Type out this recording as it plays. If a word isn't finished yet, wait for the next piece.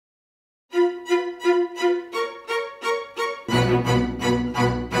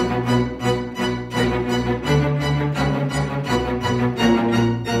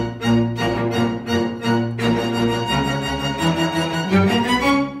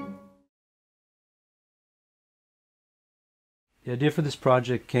The idea for this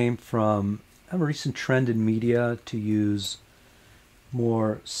project came from a recent trend in media to use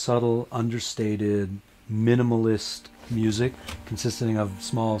more subtle, understated, minimalist music consisting of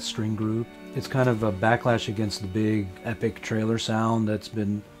small string group. It's kind of a backlash against the big epic trailer sound that's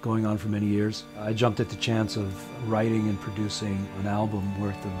been going on for many years. I jumped at the chance of writing and producing an album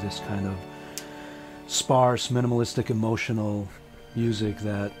worth of this kind of sparse, minimalistic, emotional music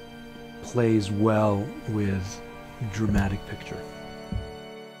that plays well with dramatic picture.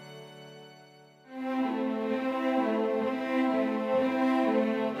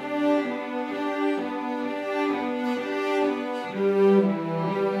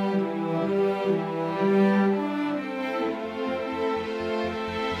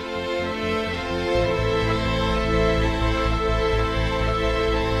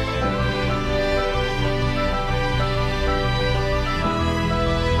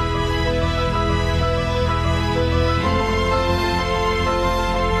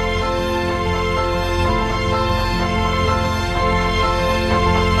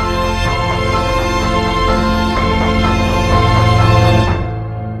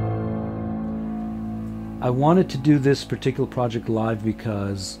 I wanted to do this particular project live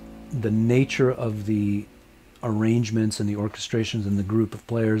because the nature of the arrangements and the orchestrations and the group of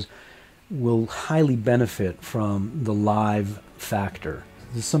players will highly benefit from the live factor.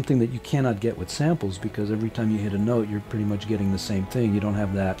 This is something that you cannot get with samples because every time you hit a note you're pretty much getting the same thing. You don't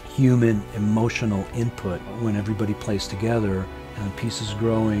have that human emotional input when everybody plays together and the piece is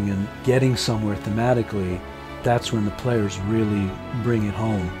growing and getting somewhere thematically. That's when the players really bring it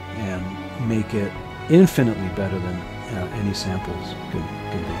home and make it infinitely better than any samples could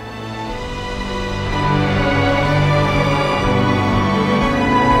be.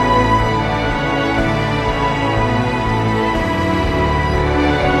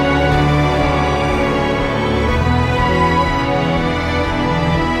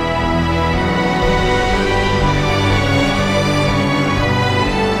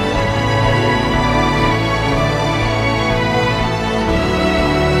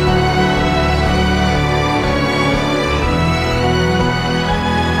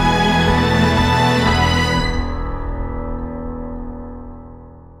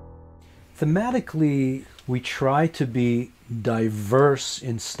 Thematically, we try to be diverse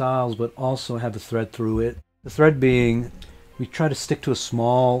in styles, but also have a thread through it. The thread being, we try to stick to a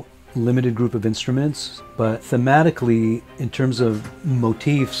small, limited group of instruments, but thematically, in terms of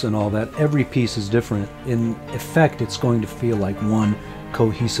motifs and all that, every piece is different. In effect, it's going to feel like one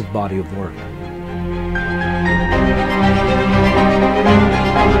cohesive body of work.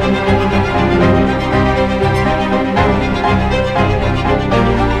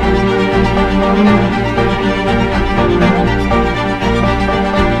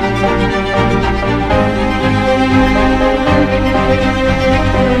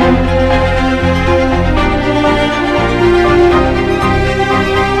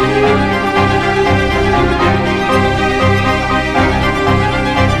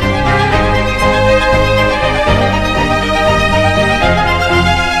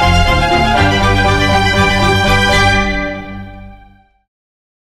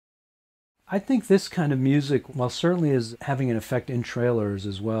 I think this kind of music, while certainly is having an effect in trailers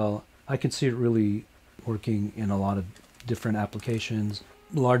as well, I can see it really working in a lot of different applications,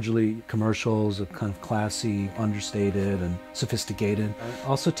 largely commercials, kind of classy, understated, and sophisticated.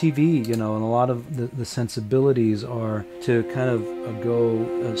 Also TV, you know, and a lot of the sensibilities are to kind of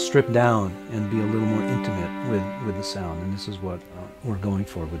go strip down and be a little more intimate with the sound, and this is what we're going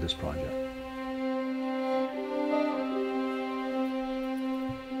for with this project.